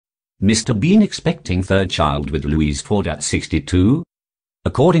Mr. Bean expecting third child with Louise Ford at 62.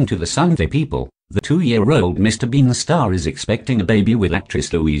 According to the Sunday People, the 2-year-old Mr. Bean the star is expecting a baby with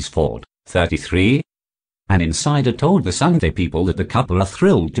actress Louise Ford, 33. An insider told the Sunday People that the couple are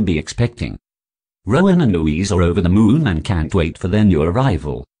thrilled to be expecting. Rowan and Louise are over the moon and can't wait for their new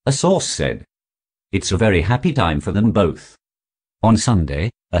arrival, a source said. It's a very happy time for them both. On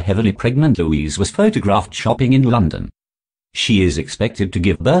Sunday, a heavily pregnant Louise was photographed shopping in London. She is expected to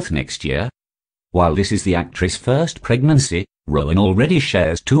give birth next year. While this is the actress' first pregnancy, Rowan already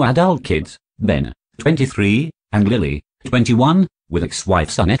shares 2 adult kids, Ben, 23, and Lily, 21, with ex-wife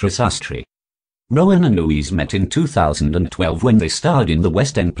Sunetra Sastry. Rowan and Louise met in 2012 when they starred in the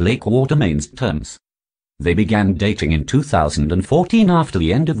West End play Quartermain's Terms. They began dating in 2014 after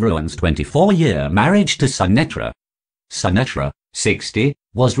the end of Rowan's 24-year marriage to Sunetra. Sunetra, 60,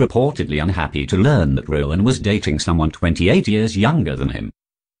 was reportedly unhappy to learn that Rowan was dating someone 28 years younger than him.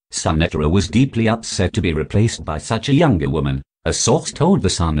 Sunetra was deeply upset to be replaced by such a younger woman, a source told The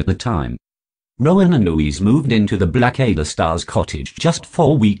Sun at the time. Rowan and Louise moved into the Blackadder star's cottage just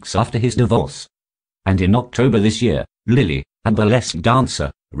 4 weeks after his divorce. And in October this year, Lily, a burlesque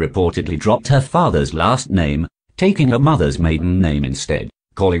dancer, reportedly dropped her father's last name, taking her mother's maiden name instead,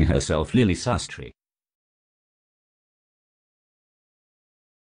 calling herself Lily Sastry.